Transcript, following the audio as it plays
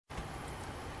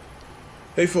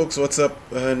Hey folks, what's up?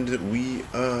 And we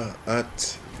are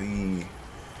at the...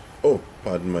 Oh,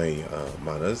 pardon my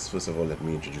manners. First of all, let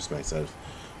me introduce myself.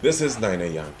 This is Nina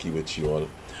Yankee with you all,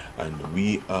 and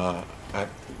we are at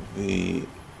the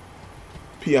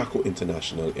Piarco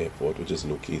International Airport, which is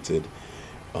located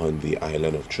on the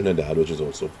island of Trinidad, which is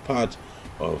also part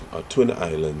of a twin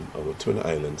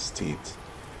island state,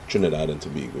 Trinidad and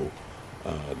Tobago,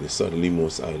 the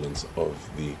southernmost islands of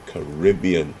the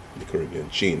Caribbean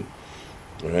chain.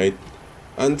 All right.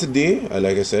 And today,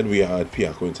 like I said, we are at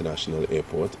Piarco International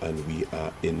Airport, and we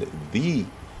are in the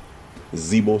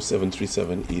Zibo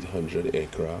 737-800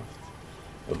 aircraft,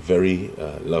 a very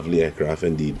lovely aircraft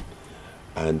indeed.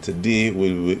 And today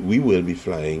we will be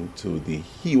flying to the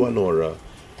Hewanorra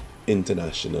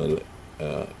International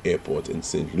Airport in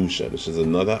St. Lucia, which is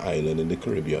another island in the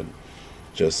Caribbean,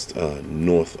 just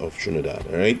north of Trinidad.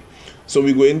 All right. So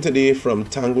we go in today from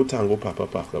Tango Tango Papa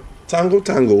Papa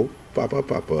Papa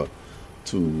Papa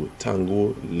to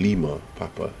Tango Lima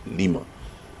Papa Lima.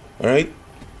 All right.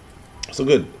 So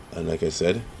good. And like I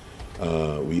said,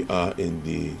 we are in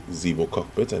the Zibo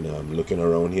cockpit, and I'm looking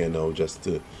around here now just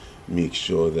to make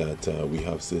sure that we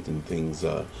have certain things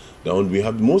down. We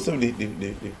have most of the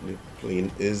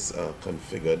plane is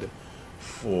configured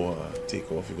for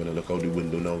takeoff. You're gonna look out the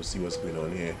window now, see what's going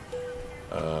on here.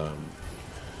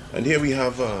 And here we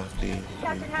have the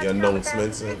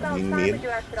announcements being made.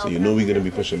 So you know we're going to be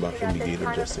pushing back from the gate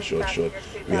in just a short.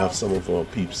 We have some of our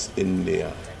peeps in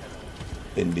the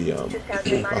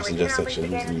passenger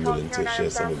section who's willing to share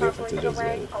some of their footage as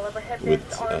well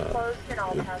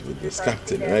with this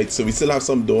captain. Right. So we still have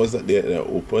some doors that they're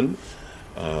open.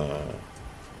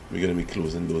 We're going to be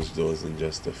closing those doors in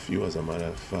just a few. As a matter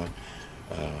of fact,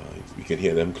 we can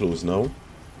hear them close now.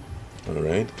 All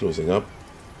right, closing up.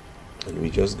 And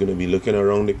we're just going to be looking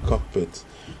around the cockpit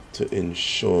to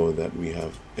ensure that we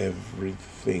have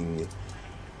everything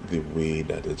the way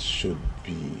that it should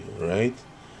be, right?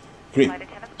 Great.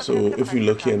 So if we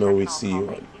look here now, we see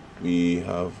we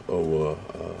have our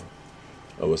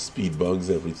speed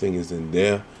bugs. Everything is in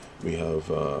there. We have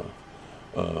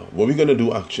what we're going to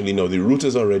do actually now. The route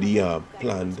is already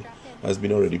planned, has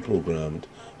been already programmed,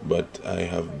 but I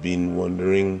have been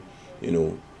wondering,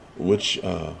 which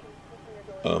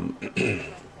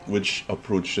which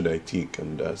approach should I take,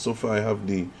 and so far I have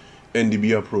the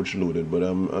NDB approach loaded, but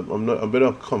I'm not a bit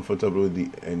uncomfortable with the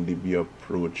NDB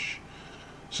approach,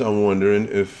 so I'm wondering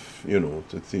if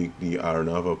to take the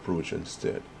RNAV approach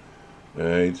instead.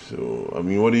 Right. So I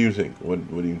mean, what do you think? What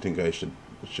do you think I should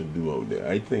do out there?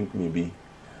 I think maybe,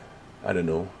 I don't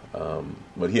know,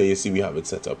 but here you see we have it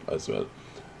set up as well.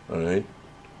 All right.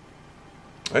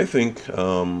 I think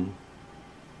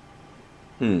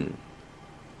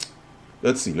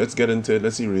let's see. Let's get into it.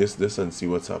 Let's erase this and see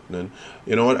what's happening.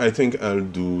 You know what? I think I'll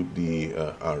do the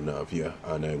RNAV here,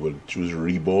 and I will choose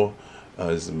Rebo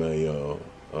as my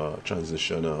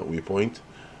transition waypoint.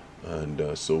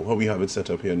 And so how we have it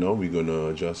set up here now, we're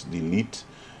gonna just delete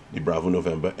the Bravo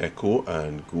November Echo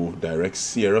and go direct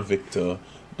Sierra Victor,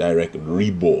 direct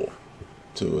Rebo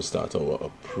to start our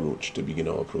approach, to begin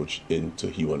our approach into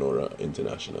Hewanorra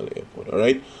International Airport. All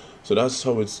right. So that's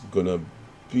how it's gonna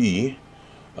be.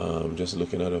 Just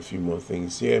looking at a few more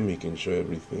things here, making sure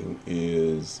everything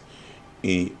is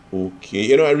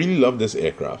okay. I really love this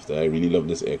aircraft. I really love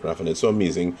this aircraft, and it's so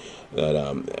amazing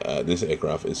that this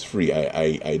aircraft is free.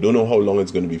 I don't know how long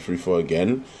it's going to be free for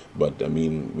again, but I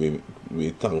mean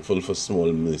we're thankful for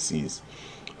small mercies,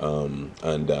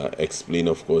 and explain,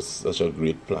 of course, such a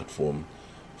great platform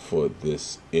for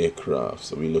this aircraft.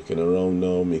 So we're looking around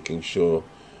now, making sure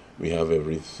we have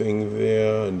everything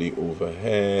there, and the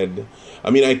overhead.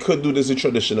 I mean, I could do this the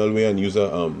traditional way and use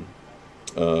a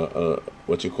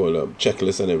what you call a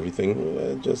checklist and everything.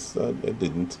 I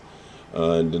didn't.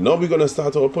 And now we're gonna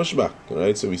start our pushback.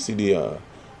 Right. So we see the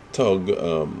tug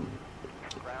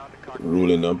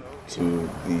rolling up to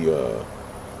the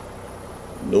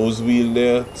nose wheel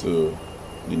there, to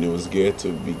the nose gear,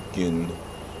 to begin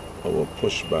our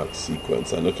pushback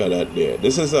sequence. And look at that there.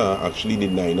 This is actually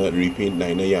the repaint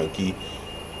Nina Yankee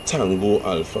Tango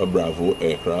Alpha Bravo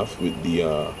aircraft with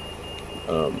the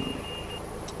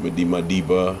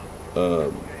Madiba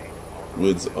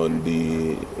words on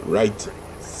the right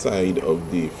side of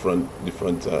the front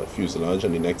fuselage,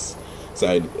 and the next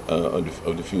side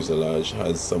of the fuselage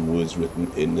has some words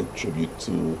written in tribute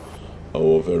to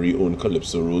our very own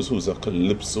Calypso Rose, who's a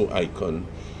Calypso icon.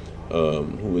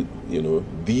 One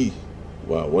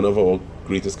of our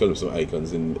greatest Calypso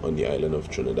icons on the island of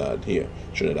Trinidad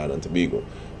and Tobago,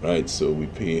 right? So we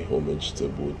pay homage to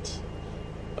both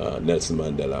Nelson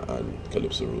Mandela and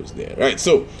Calypso Rose there, right?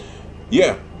 So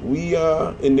yeah, we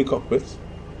are in the cockpit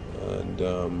and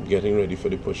getting ready for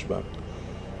the pushback.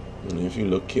 And if you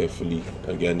look carefully,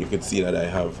 again, you can see that I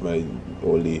have my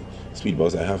only speed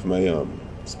box. I have my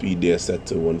speed there set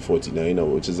to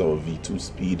 149, which is our V2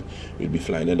 speed. We'll be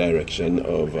flying in the direction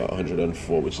of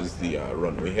 104, which is the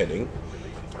runway heading.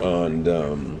 And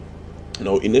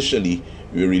now initially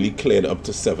we really cleared up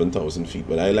to 7,000 feet,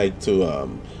 but I like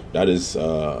to that is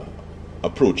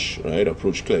approach, right?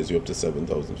 Approach clears you up to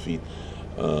 7,000 feet,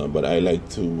 but I like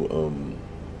to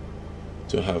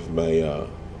have my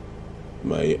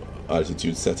my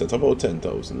altitude set at about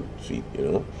 10,000 feet, you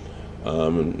know.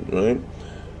 Right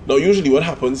now, usually what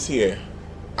happens here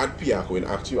at Piarco, in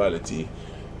actuality,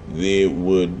 the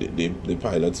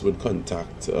pilots would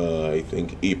contact I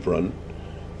think apron,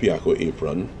 Piarco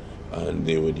apron, and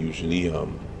they would usually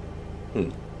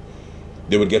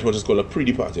they would get what is called a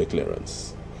pre-departure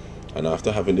clearance, and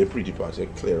after having their pre-departure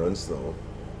clearance, now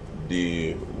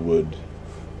they would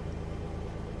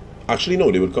actually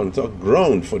no, they would contact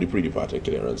ground for the pre-departure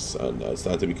clearance and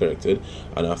start to be corrected,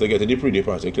 and after getting the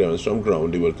pre-departure clearance from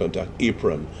ground, they will contact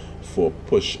apron for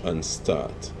push and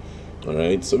start. All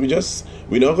right, so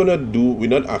we're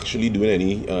not actually doing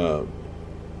any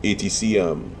ATC,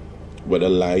 whether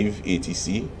live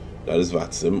ATC, that is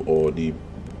VATSIM, or the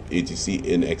ATC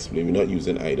in X-plane. We're not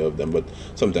using either of them, but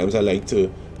sometimes I like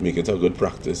to make it a good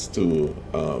practice to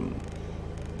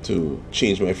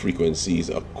change my frequencies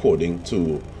according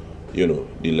to, you know,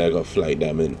 the leg of flight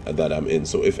that I'm in.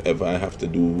 So if ever I have to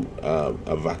do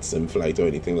a VATSIM flight or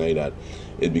anything like that,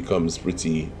 it becomes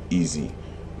pretty easy,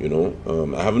 you know.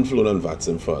 I haven't flown on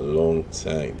VATSIM for a long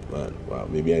time, man. Wow,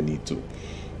 maybe I need to.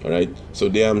 All right, so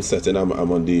there I'm setting.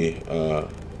 I'm on the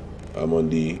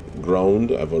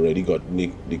ground. I've already got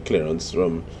the clearance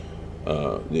from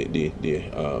the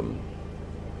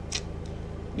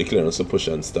clearance to push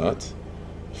and start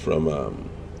from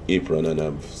apron, and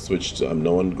I've switched to, I'm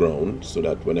now on ground, so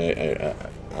that when I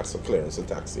ask for clearance to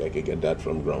taxi, I can get that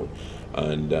from ground.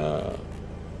 And the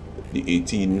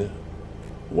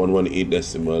 18118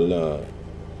 decimal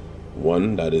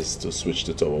 1, that is to switch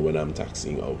to tower when I'm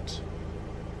taxiing out.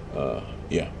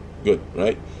 Yeah, good,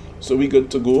 right? So we good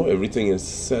to go. Everything is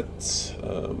set.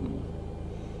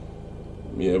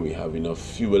 Yeah, we have enough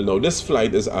fuel. Now this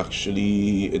flight is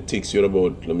actually, it takes you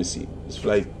about, let me see, this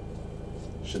flight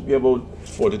should be about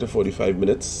 40 to 45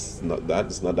 minutes.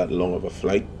 It's not that long of a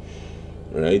flight,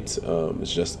 right?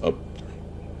 It's just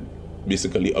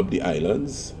basically up the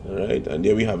islands, all right? And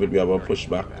there we have it. We have our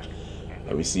pushback,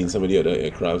 and we've seen some of the other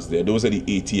aircrafts there. Those are the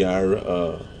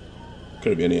ATR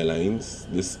Caribbean Airlines.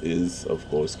 This is, of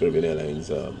course, Caribbean Airlines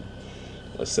a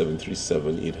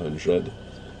 737-800.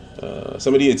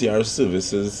 Some of the ATR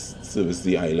service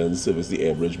the islands, service the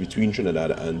air bridge between Trinidad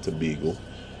and Tobago.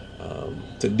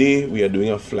 Today we are doing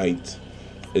a flight.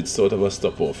 It's sort of a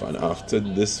stop-off, and after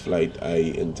this flight I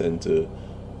intend to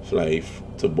fly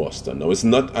to Boston. Now it's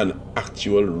not an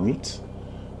actual route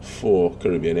for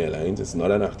Caribbean Airlines. It's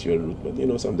not an actual route, but you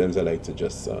know, sometimes I like to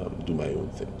just do my own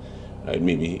thing. Right?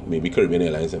 Maybe Caribbean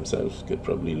Airlines themselves could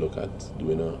probably look at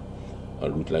doing a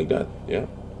route like that. Yeah.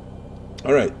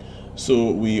 All right.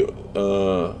 So we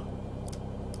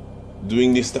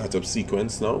doing the startup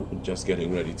sequence now. We're just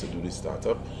getting ready to do the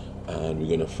startup, and we're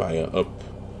gonna fire up.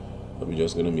 And we're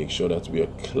just gonna make sure that we are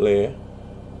clear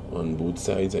on both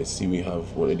sides. I see we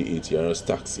have one of the ATRs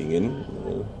taxiing in.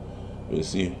 We'll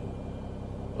see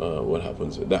what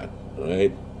happens with that. All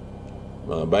right.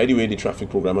 By the way, the traffic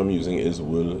program I'm using is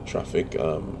World Traffic.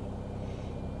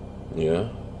 Yeah,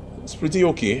 it's pretty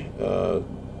okay.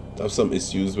 Have some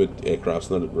issues with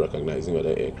aircrafts not recognizing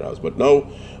other aircrafts, but now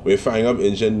we're firing up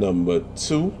engine number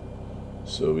 2,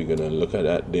 so we're gonna look at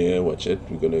that there. Watch it.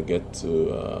 We're gonna get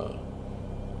to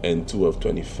N2 of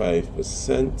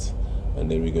 25%,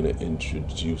 and then we're gonna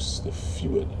introduce the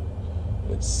fuel.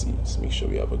 Let's see, let's make sure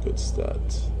we have a good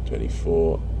start.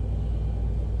 24,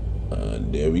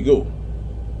 and there we go.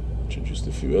 Introduce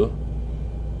the fuel,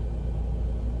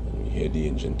 and we hear the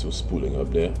engine 2 spooling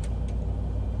up there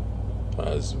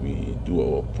as we do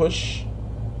our push.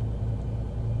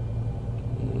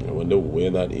 I wonder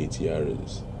where that ATR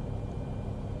is.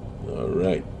 All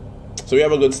right, so we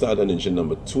have a good start on engine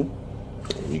number 2.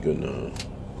 We're gonna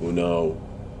go now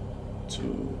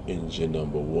to engine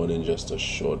number 1 in just a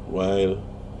short while.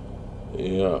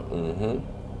 Yeah,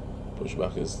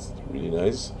 pushback is really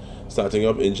nice. Starting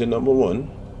up engine number 1.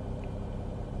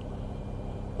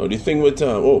 Now the thing with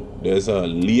there's a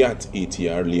Liat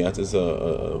ATR. Liat is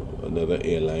another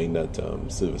airline that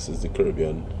services the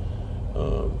Caribbean.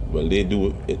 Well, they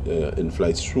do in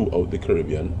flights throughout the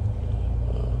Caribbean.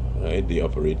 Right, they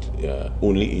operate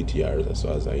only ATRs as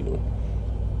far as I know.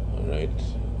 All right,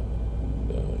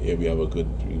 here we have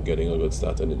getting a good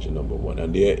start on engine number 1,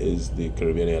 and there is the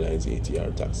Caribbean Airlines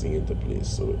ATR taxiing into place.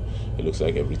 So it looks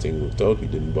like everything worked out. We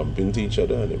didn't bump into each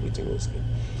other, and everything was good.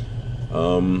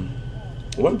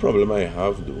 One problem I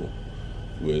have though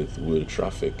with world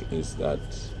traffic is that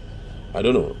I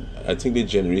don't know. I think they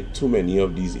generate too many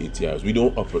of these ATRs. We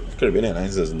don't operate. Caribbean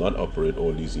Airlines does not operate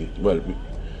all these.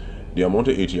 The amount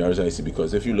of ATRs I see,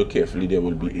 because if you look carefully, there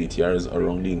will be ATRs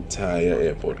around the entire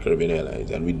airport, Caribbean Airlines,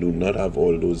 and we do not have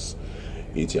all those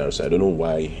ATRs. So I don't know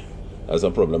why. That's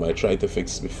a problem I tried to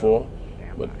fix before,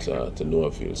 but to no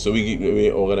avail. So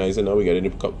we're organizing now. We're getting the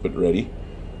cockpit ready.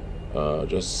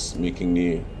 Just making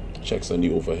the checks on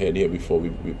the overhead here before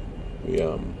we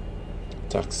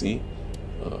taxi.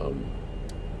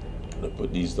 I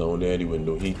put these down there, the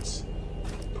window heat,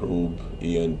 probe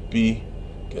A and B,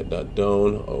 get that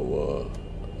down, our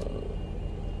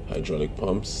hydraulic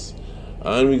pumps,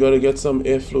 and we got to get some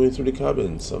air flowing through the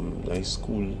cabin, some nice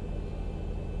cool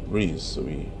breeze. So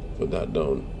we put that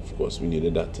down. Of course, we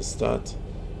needed that to start,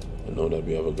 and now that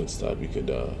we have a good start, we could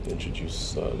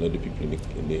introduce, let the people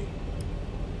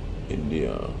in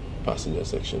the passenger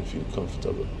section feel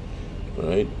comfortable. All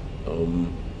right.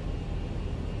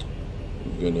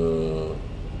 We're gonna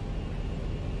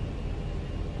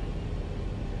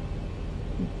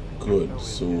good.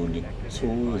 So the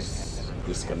tow is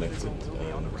disconnected,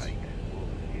 and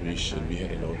we should be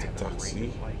heading out to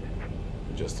taxi.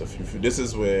 Just a few. This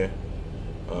is where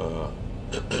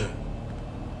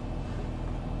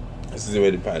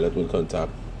the pilot will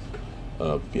contact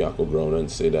Piarco ground and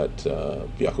say that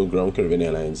Piarco ground, Caribbean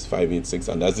Airlines 586,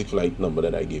 and that's the flight number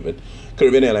that I gave it.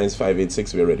 Caribbean Airlines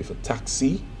 586, we're ready for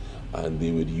taxi, and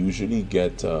they would usually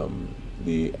get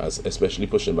especially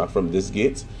pushing back from this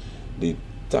gate, the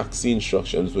taxi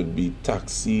instructions would be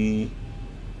taxi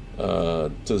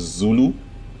to Zulu,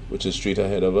 which is straight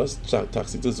ahead of us,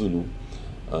 taxi to Zulu,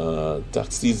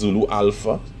 taxi Zulu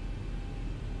Alpha,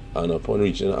 and upon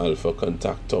reaching Alpha,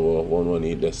 contact tower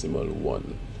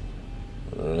 118.1.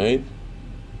 All right.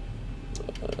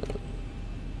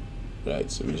 Right,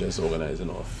 so we're just organizing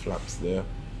our flaps there.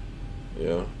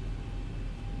 Yeah.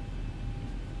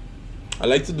 I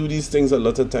like to do these things a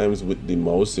lot of times with the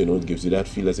mouse. You know, it gives you that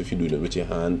feel as if you're doing it with your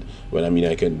hand. Well, I mean,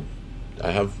 I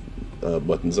have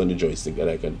buttons on the joystick that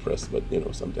I can press, but you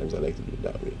know, sometimes I like to do it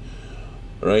that way.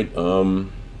 All right.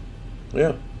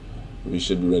 Yeah, we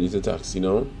should be ready to taxi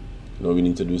now. Now we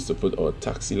need to do is to put our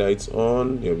taxi lights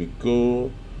on. There we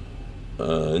go.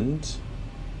 And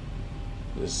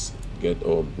let's get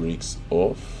our brakes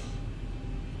off.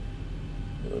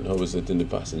 And how is it in the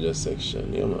passenger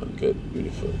section? Yeah, man, good,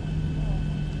 beautiful.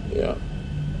 Yeah.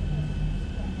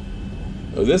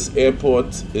 Now, this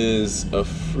airport is a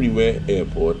freeway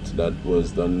airport that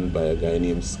was done by a guy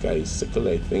named Sky Sickle,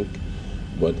 I think,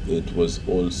 but it was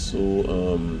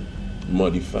also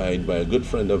modified by a good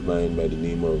friend of mine by the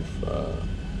name of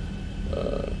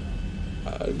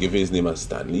I'll give his name as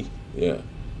Stanley. Yeah,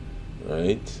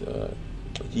 right.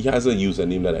 He has a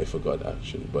username that I forgot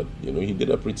actually, but you know, he did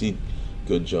a pretty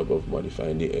good job of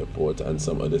modifying the airport and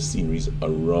some other sceneries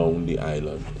around the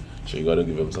island. So you gotta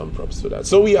give him some props for that.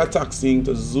 So we are taxiing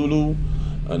to Zulu,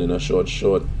 and in a short,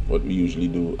 what we usually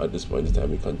do at this point in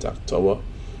time, we contact Tower.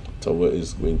 Tower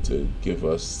is going to give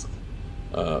us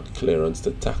clearance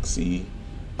to taxi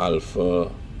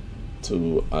Alpha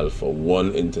to Alpha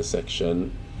 1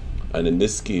 intersection, and in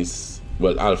this case,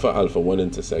 well, Alpha 1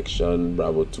 intersection,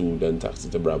 Bravo 2, then taxi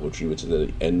to Bravo 3, which is at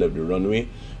the end of the runway,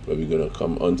 where we're going to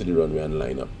come onto the runway and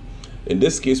line up. In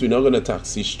this case, we're not going to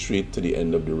taxi straight to the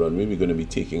end of the runway. We're going to be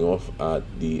taking off at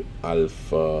the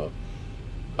Alpha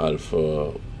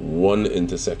 1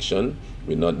 intersection.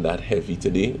 We're not that heavy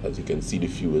today. As you can see, the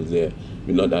fuel is there.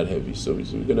 We're not that heavy. So we're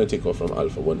going to take off from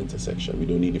Alpha 1 intersection. We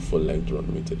don't need the full length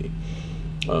runway today.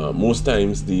 Most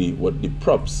times,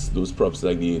 those props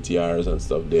like the ATRs and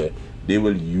stuff there, they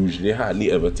will usually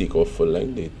hardly ever take off full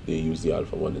length. They use the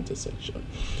Alpha 1 intersection.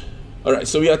 All right,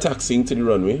 so we are taxiing to the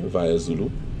runway via Zulu,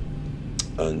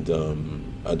 and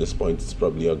at this point, it's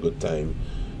probably a good time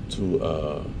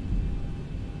to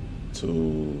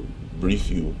brief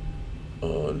you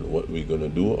on what we're gonna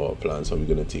do, our plans, how we're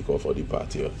gonna take off, our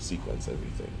departure sequence,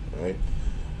 everything. All right.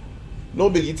 No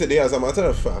biggie today. As a matter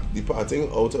of fact, departing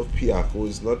out of Piarco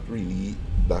is not really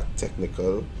that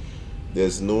technical.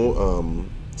 There's no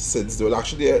SIDS. Well,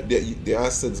 actually, there are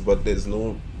SIDS, but there's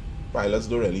no, pilots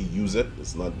don't really use it.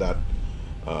 It's not that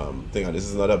thing. And this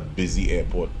is not a busy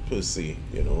airport per se.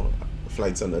 You know,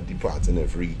 flights are not departing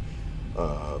every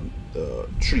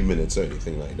 3 minutes or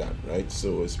anything like that, right?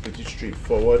 So it's pretty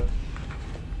straightforward.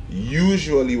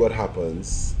 Usually, what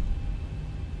happens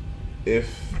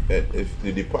if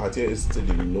the departure is to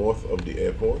the north of the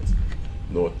airport,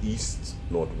 northeast,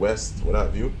 northwest, what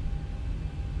have you.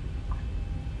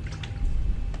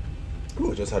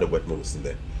 Oh, I just had a wet moment in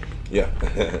there. Yeah.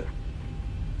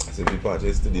 So the departure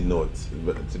is to the north,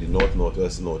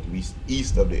 northwest, northeast,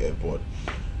 east of the airport.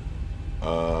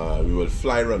 We will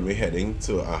fly runway heading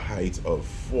to a height of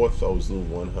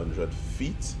 4,100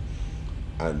 feet,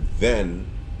 and then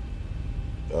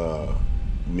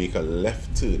make a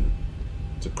left turn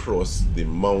to cross the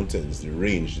mountains, the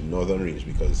range, the northern range,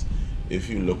 because if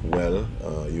you look well,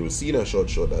 you will see in a short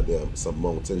shot that there are some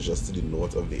mountains just to the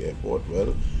north of the airport.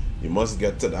 Well, you must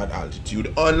get to that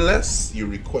altitude unless you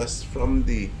request from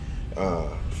the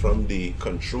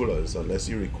controllers, unless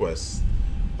you request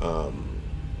a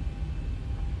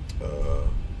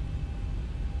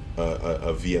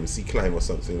VMC climb or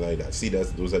something like that. See,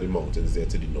 those are the mountains there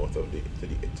to the north of the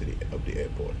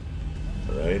airport.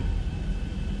 All right.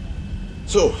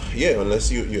 So yeah,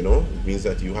 unless you know, it means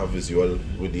that you have visual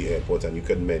with the airport and you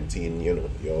can maintain, you know,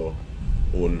 your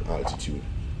own altitude.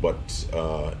 But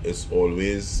it's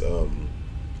always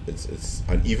it's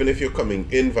and even if you're coming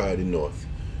in via the north,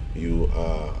 you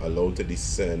are allowed to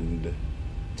descend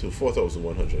to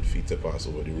 4,100 feet to pass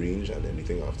over the range, and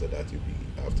anything after that, you'll be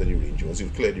after the range. Once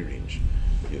you've cleared the range,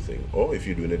 you think, or if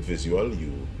you're doing it visual,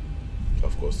 you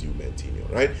of course you maintain your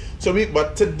right. So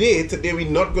but today we're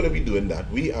not going to be doing that.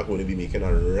 We are going to be making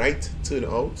a right turn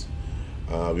out.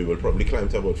 We will probably climb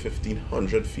to about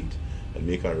 1,500 feet and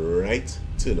make a right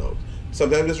turn out.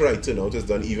 Sometimes this right turn out is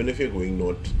done even if you're going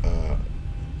north,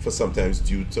 for sometimes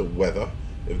due to weather.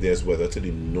 If there's weather to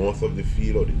the north of the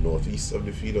field or the northeast of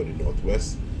the field or the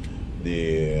northwest,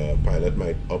 the pilot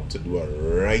might opt to do a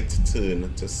right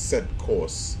turn to set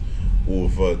course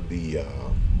over the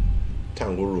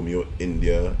Tango Romeo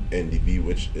India NDB,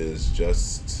 which is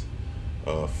just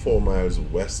 4 miles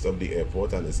west of the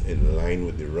airport and is in line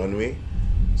with the runway.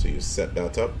 So you set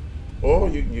that up, or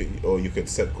you could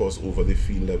set course over the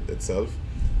field itself.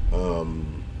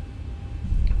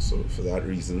 So for that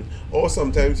reason, or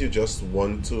sometimes you just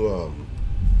want to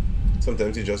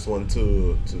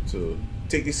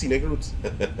take the scenic route,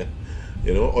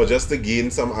 you know, or just to gain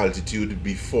some altitude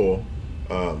before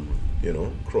you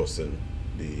know, crossing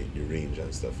the range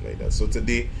and stuff like that. So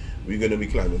today we're going to be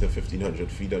climbing to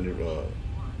 1,500 feet on the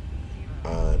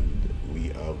and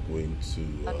we are going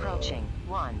to approaching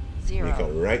make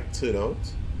a right turn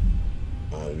out,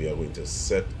 and we are going to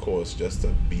set course just to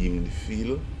beam the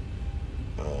field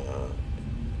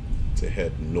to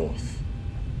head north.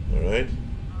 All right,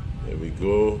 there we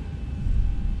go.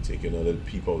 Taking a little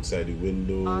peep outside the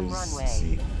windows. On runway.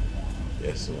 See,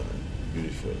 yes, man,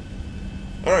 beautiful.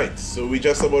 All right, so we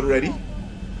just about ready.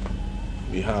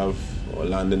 We have our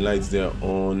landing lights there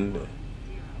on.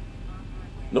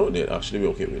 No, they're actually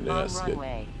okay with that. That's good.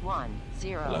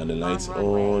 Landing lights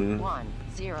on.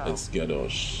 Let's get our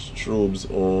strobes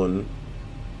on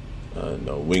and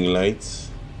our wing lights.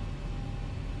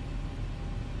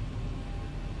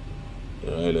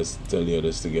 Alright, let's tell the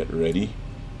others to get ready.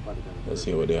 Let's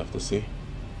hear what they have to say.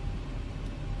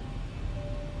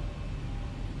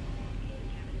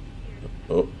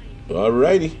 Oh,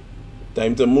 alrighty.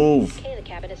 Time to move. Okay, the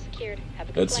cabin is secured. Have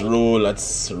a good Let's flight. roll,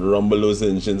 let's rumble those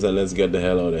engines and let's get the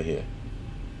hell out of here.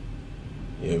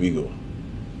 Here we go.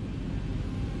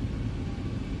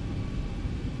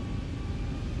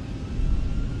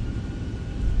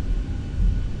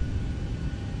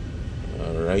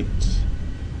 Alright.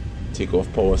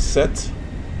 Takeoff power set.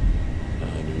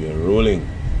 And we are rolling.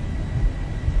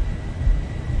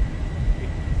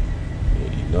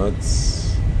 80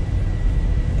 knots.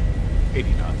 80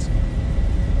 knots.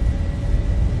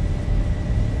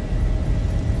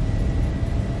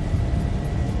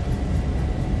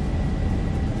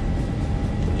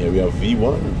 Here we have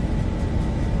V1.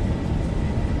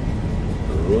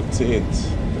 Rotate.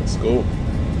 Let's go.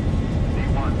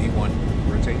 V1,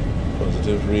 rotate.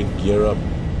 Positive rate, gear up.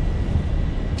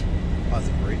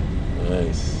 Positive rate.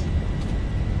 Nice.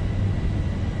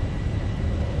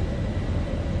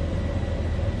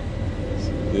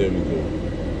 So there we go.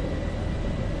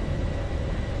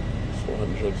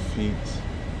 400 feet.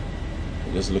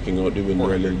 I'm just looking out the window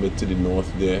a little bit to the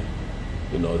north there.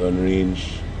 The northern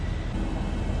range.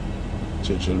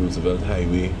 Churchill Roosevelt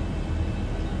Highway.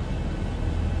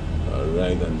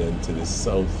 Alright, and then to the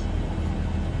south.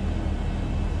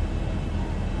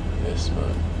 Yes,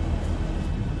 man.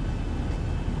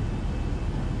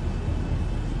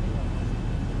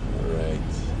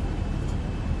 Alright.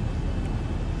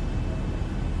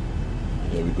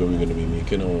 Here we go, we're going to be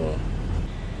making our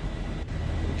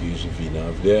engage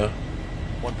VNAV there.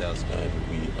 1,000. And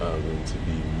we are going to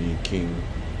be making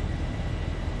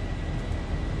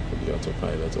the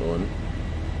autopilot on.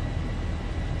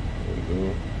 There we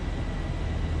go.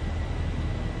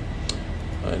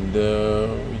 And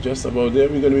we're just about there.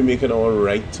 We're going to be making our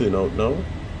right turnout now.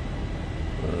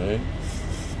 Alright.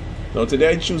 Now today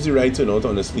I choose the right turnout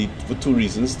honestly for two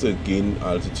reasons: to gain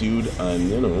altitude, and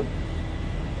you know,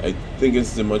 I think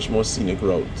it's the much more scenic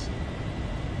route.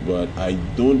 But I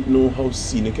don't know how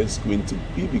scenic it's going to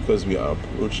be because we are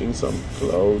approaching some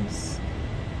clouds.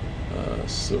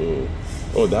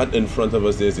 Oh, that in front of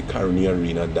us, there's the Caroni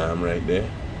Arena Dam right there.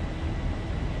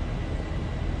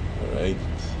 Alright.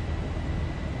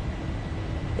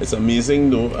 It's amazing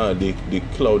though, the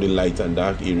cloudy light and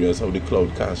dark areas, how the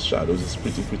cloud cast shadows is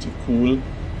pretty cool.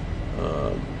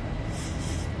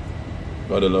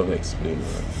 Gotta love explaining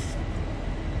that.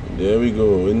 And there we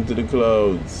go, into the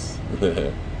clouds.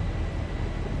 So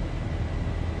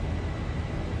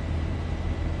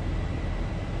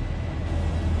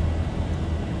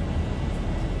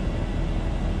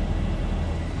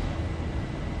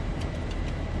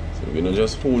we're gonna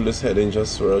just hold this heading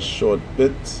just for a short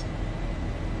bit.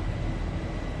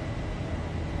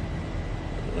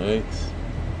 Right,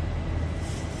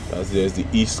 there's the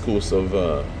east coast of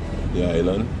the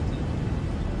island.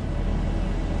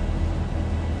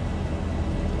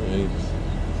 Right,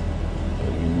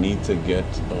 and we need to get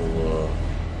our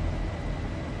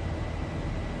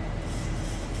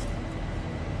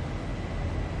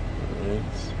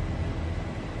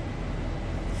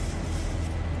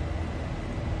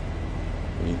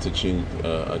we need to change,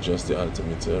 adjust the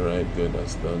altimeter. Right, good,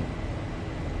 that's done.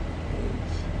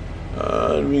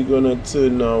 And we're gonna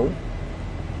turn now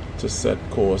to set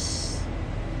course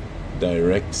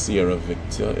direct Sierra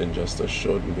Victor. In just a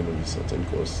short, we're gonna be setting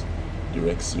course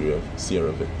direct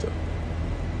Sierra Victor.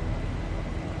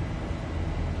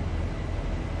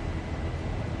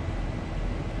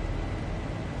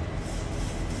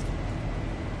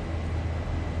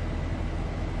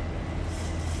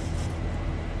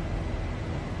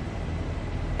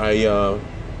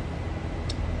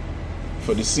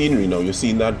 For the scenery now, you're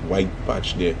seeing that white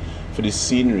patch there. For the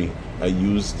scenery, I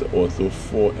used Ortho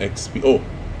 4XP. Oh,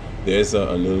 there's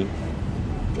a little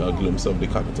glimpse of the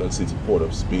capital city, Port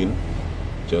of Spain,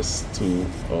 just to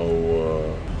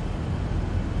our,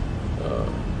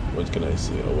 what can I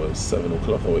say, our 7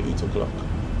 o'clock, our 8 o'clock.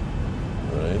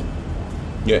 Alright.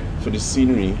 Yeah, for the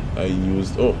scenery, I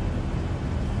used, oh,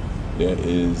 there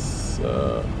is,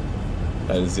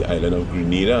 that is the island of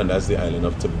Grenada, and that's the island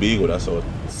of Tobago. That's our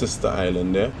sister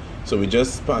island there. So we're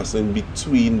just passing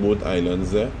between both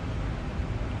islands there.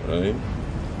 Right?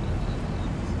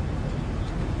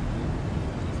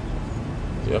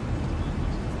 Yep.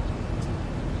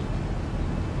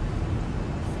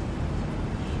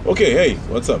 Okay, hey,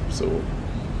 what's up? So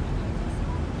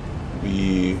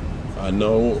we are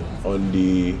now on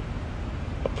the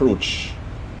approach.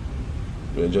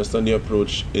 We're just on the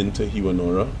approach into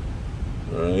Hewanorra.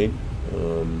 Alright,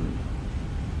 and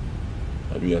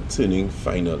we are turning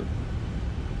final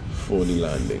for the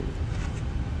landing.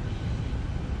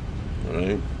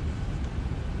 Alright,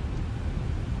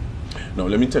 now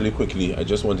let me tell you quickly, I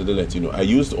just wanted to let you know, I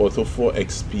used Ortho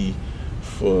 4XP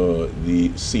for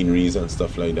the sceneries and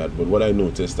stuff like that, but what I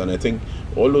noticed, and I think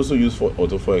all those who use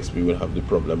Ortho 4XP will have the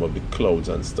problem of the clouds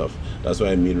and stuff. That's why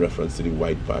I made reference to the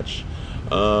white patch.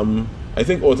 I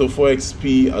think Ortho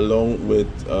 4XP along with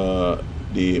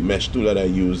the mesh tool that I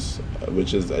use,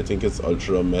 which is, I think it's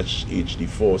Ultra Mesh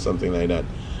HD4, something like that,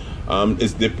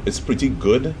 it's pretty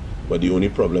good, but the only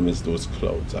problem is those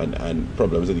clouds and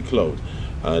problems with the cloud.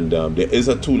 And there is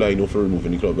a tool I know for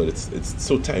removing the cloud, but it's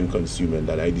so time consuming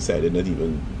that I decided not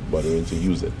even bothering to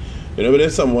use it. You know, but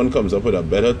if someone comes up with a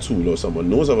better tool, or someone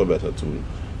knows of a better tool,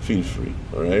 feel free.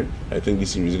 All right, I think the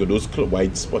series, those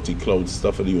white spotty cloud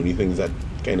stuff are the only things that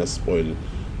kind of spoil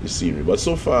the scenery, but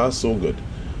so far so good.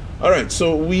 All right,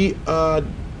 so we are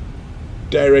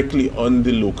directly on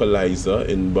the localizer,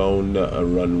 inbound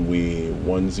runway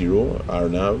 10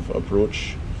 RNAV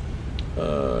approach.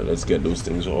 Let's get those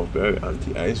things off there.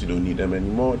 Anti-ice, you don't need them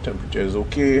anymore. Temperature is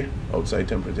okay, outside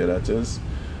temperature that is.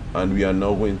 And we are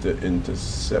now going to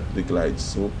intercept the glide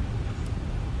slope.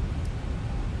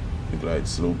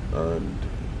 And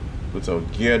put our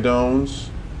gear down,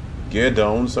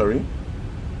 sorry.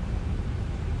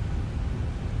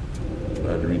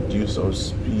 And reduce our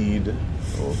speed.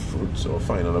 Our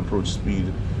final approach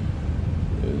speed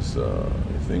is I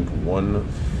think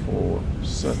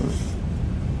 147.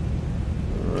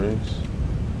 Alright,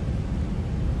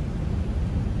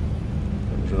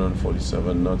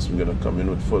 147 knots. We're gonna come in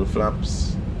with full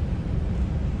flaps.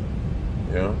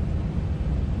 Yeah,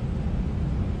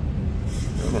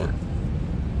 come on.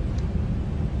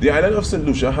 The island of St.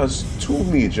 Lucia has two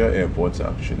major airports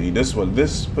actually. This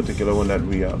particular one that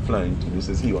we are flying to, this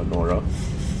is Hewanorra,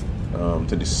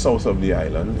 to the south of the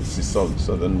island. It's the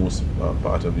southernmost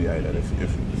part of the island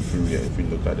if we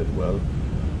look at it well.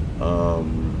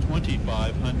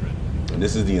 2500. And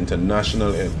this is the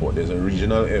international airport. There's a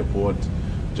regional airport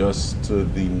just to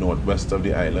the northwest of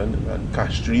the island, and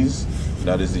Castries,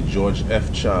 that is the George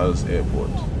F. Charles Airport.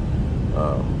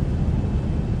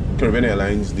 Caribbean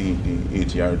Airlines, the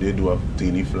ATR, they do a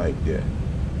daily flight there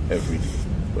every day.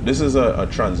 But this is a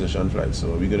transition flight, so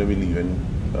we're going to be leaving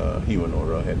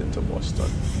Hewanorra heading to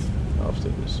Boston after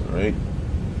this, alright?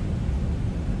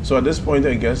 So at this point,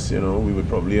 I guess, you know, we would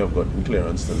probably have gotten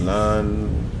clearance to land,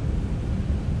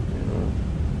 you know,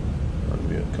 and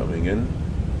we are coming in.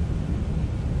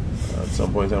 At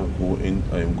some point, I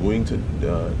am going to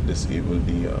disable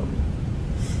the,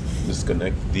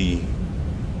 disconnect the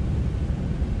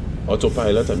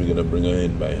autopilot, and we're going to bring her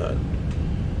in by hand.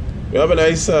 We have a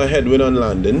nice headwind on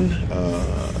landing,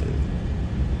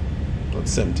 about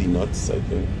 17 knots, I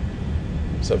think,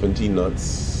 17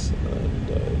 knots, and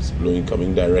it's blowing,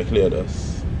 coming directly at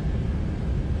us.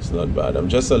 It's not bad. I'm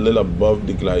just a little above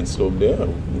the glide slope there.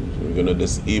 We're going to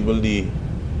disable the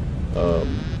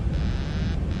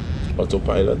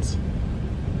autopilot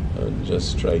and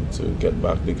just try to get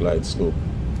back the glide slope.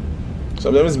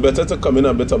 Sometimes it's better to come in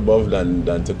a bit above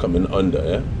than to come in under,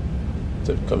 yeah?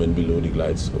 To come in below the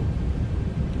glide slope.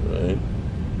 Right?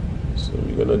 So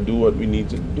we're gonna do what we need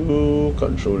to do,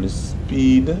 control the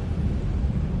speed,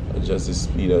 adjust the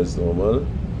speed as normal.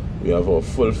 We have our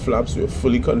full flaps, we are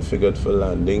fully configured for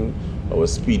landing. Our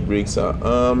speed brakes are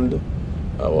armed,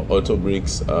 our auto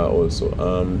brakes are also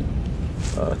armed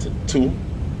to 2.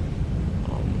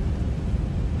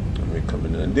 And we're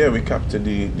coming in, and there we captured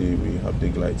we have the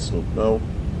glide slope now,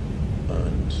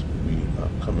 and we are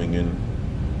coming in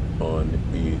on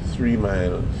a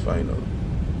 3-mile final.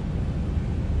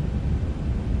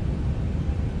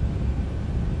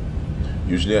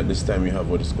 Usually at this time we have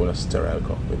what is called a sterile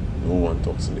cockpit. No one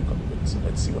talks in the cockpit, so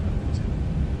let's see what happens.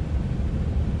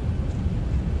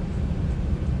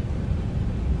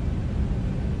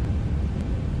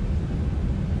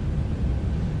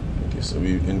 Okay, so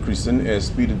we're increasing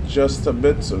airspeed just a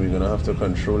bit, so we're going to have to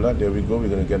control that. There we go, we're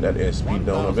going to get that airspeed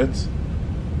down a bit.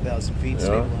 1,000 feet, Yeah.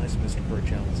 stabilized, Mr.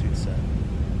 Birch, altitude set.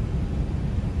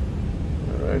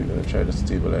 Alright, we're going to try to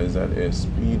stabilize that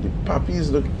airspeed. The puppies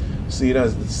look, see,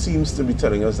 it seems to be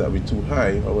telling us that we're too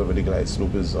high. However, the glide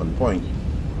slope is on point.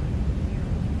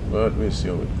 But we'll see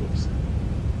how it goes.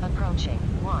 Approaching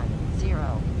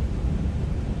 10.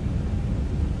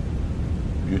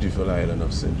 Beautiful island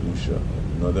of St. Lucia.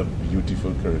 Another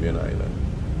beautiful Caribbean island.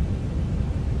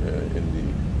 I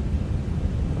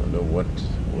don't know what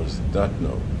was that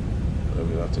now.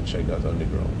 We'll have to check that on the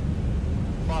ground.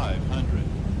 500.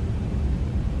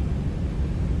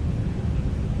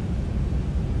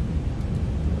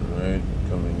 Alright,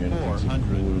 coming in pretty 400.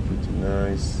 cool, pretty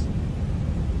nice.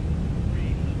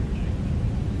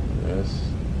 Yes.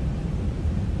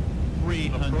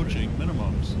 300. Approaching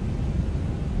minimums.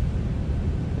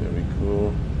 There we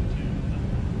go.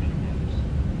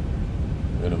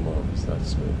 Minimums,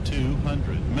 that's good.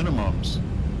 200. Minimums.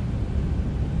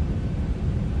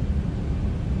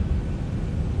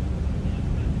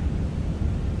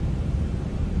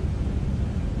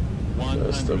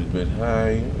 Just a bit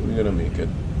high. We're gonna make it.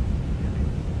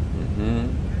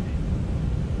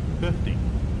 50.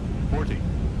 40.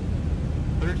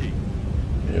 30.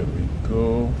 Here we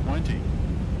go. 20.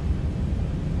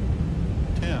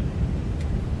 10.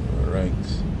 All right.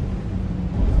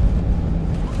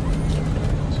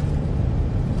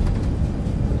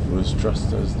 First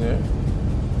thrusters there.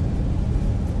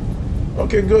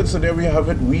 Okay, good. So there we have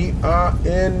it. We are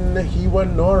in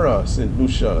Hewanorra, St.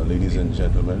 Lucia, ladies and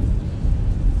gentlemen.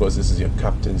 Of course, this is your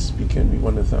captain speaking. We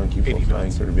want to thank you for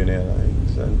flying Caribbean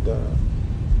Airlines, and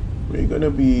we're going to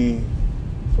be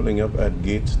pulling up at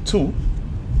gate 2.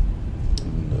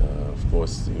 And, of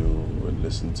course, you would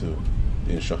listen to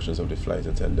the instructions of the flight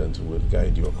attendant, who will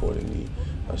guide you accordingly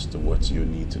as to what you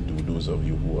need to do. Those of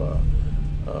you who are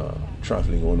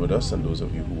traveling on with us, and those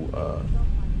of you who are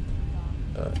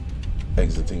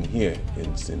exiting here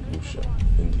in St. Lucia,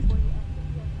 indeed.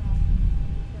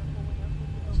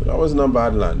 So that wasn't a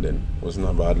bad landing. Wasn't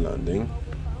a bad landing.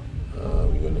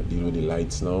 We're gonna deal with the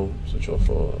lights now. Switch off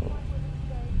our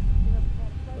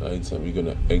lights, and we're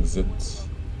gonna exit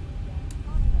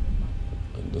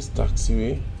on this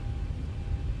taxiway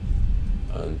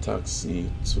and taxi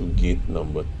to gate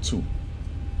number 2.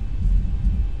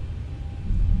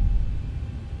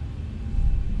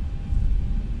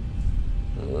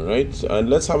 All right, and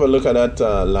let's have a look at that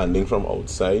landing from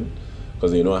outside,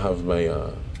 because you know I have my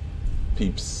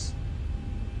peeps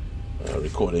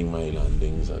recording my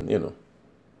landings, and you know.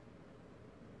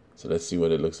 So let's see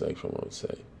what it looks like from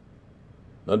outside.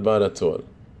 Not bad at all.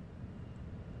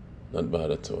 Not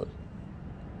bad at all.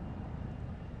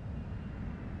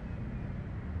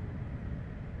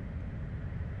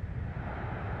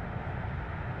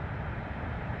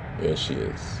 There she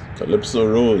is. Calypso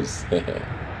Rose.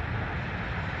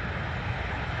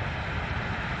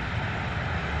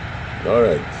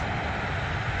 Alright.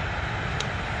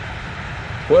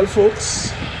 Well,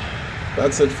 folks,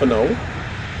 that's it for now.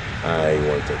 I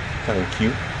want to thank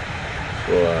you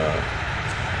for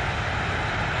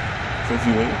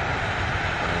viewing.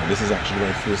 This is actually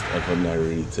my first ever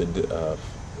narrated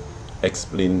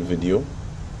explain video.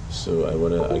 So I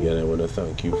wanna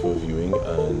thank you for viewing,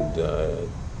 and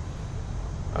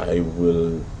I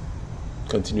will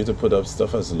continue to put up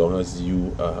stuff as long as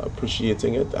you are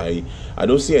appreciating it. I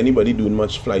don't see anybody doing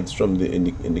much flights from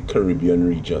in the Caribbean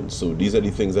region, so these are the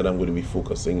things that I'm going to be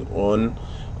focusing on,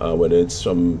 whether it's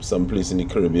from someplace in the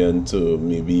Caribbean to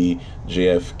maybe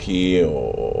JFK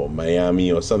or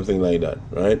Miami or something like that,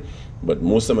 right? But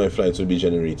most of my flights will be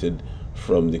generated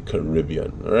from the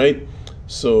Caribbean. All right,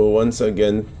 so once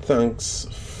again, thanks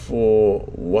for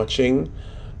watching,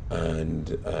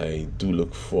 and I do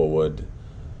look forward,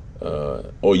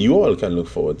 or you all can look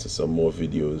forward to some more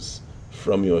videos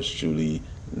from yours truly,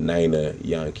 Niner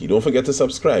Yankee. Don't forget to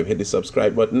subscribe. Hit the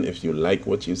subscribe button if you like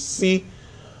what you see,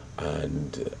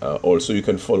 and also you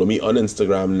can follow me on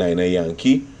Instagram, Niner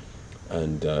Yankee,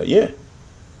 and yeah,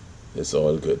 it's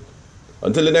all good.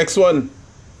 Until the next one,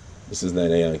 this is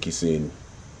Niner Yankee saying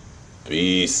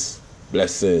peace,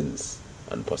 blessings,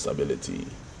 and possibility.